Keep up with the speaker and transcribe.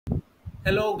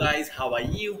Hello guys, how are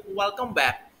you? Welcome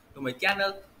back to my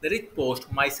channel, The Rich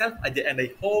Post. Myself Ajay, and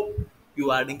I hope you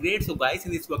are doing great. So guys,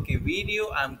 in this working video,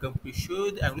 I'm going to show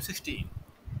you the Angular 16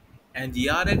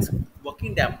 NGRX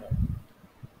working demo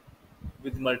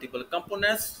with multiple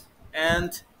components,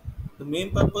 and the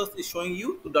main purpose is showing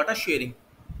you the data sharing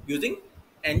using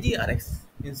NGRX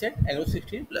instead Angular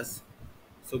 16 Plus.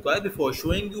 So guys, before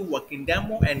showing you working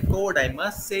demo and code, I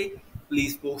must say,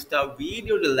 please post the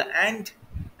video till the end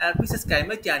and please subscribe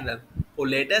my channel for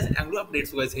latest Angular updates.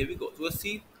 So guys, here we go. So let's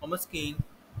see on my screen,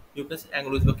 you can see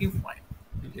Angular is working fine.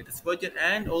 The latest version,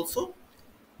 and also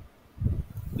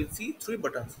you can see three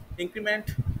buttons: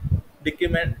 increment,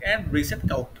 decrement, and reset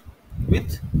count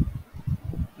with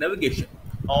navigation.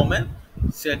 Home and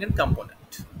second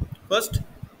component. First,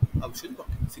 I'll show you what.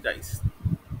 See guys,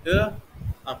 here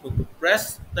I'm going to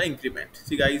press the increment.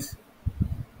 See guys,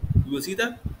 you will see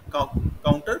the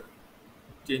counter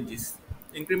changes.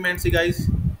 Increment, see guys,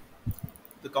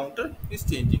 the counter is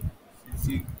changing.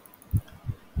 See,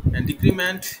 and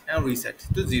decrement and reset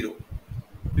to 0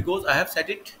 because I have set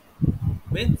it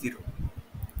with 0.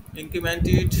 Increment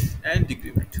it and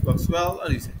decrement works well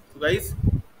and reset. So guys,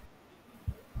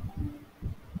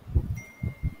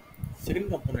 second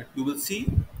component you will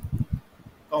see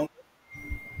count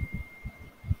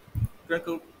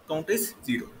count is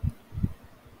 0.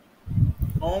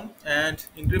 Home and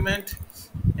increment,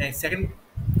 and second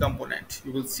component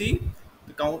you will see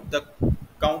the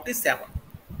count is 7,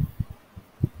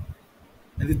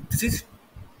 and this is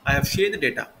I have shared the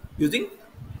data using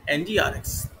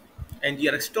NGRX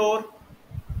store.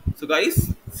 So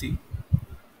guys, see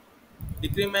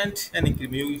decrement and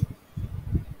increment.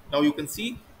 Now you can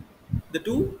see the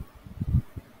two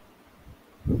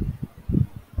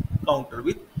counter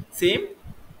with same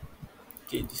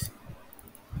changes.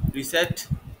 Reset,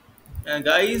 and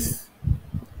guys,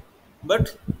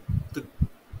 but the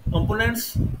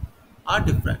components are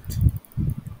different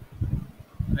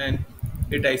and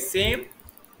data is same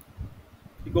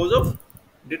because of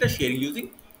data sharing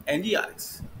using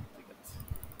NGRX.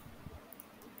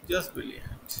 Just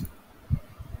brilliant.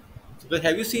 So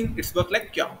have you seen its work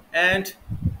like charm? And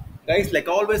guys, like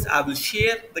always, I will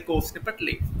share the code snippet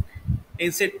link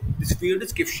inside this video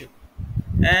description.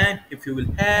 And if you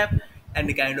will have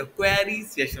any kind of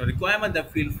queries, suggestion or requirement, then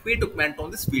feel free to comment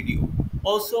on this video.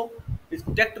 Also, please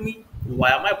contact me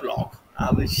via my blog.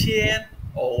 I will share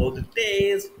all the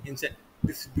details inside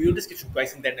this video description.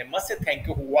 Guys, and then I must say thank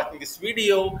you for watching this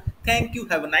video. Thank you.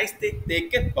 Have a nice day.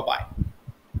 Take care. Bye bye.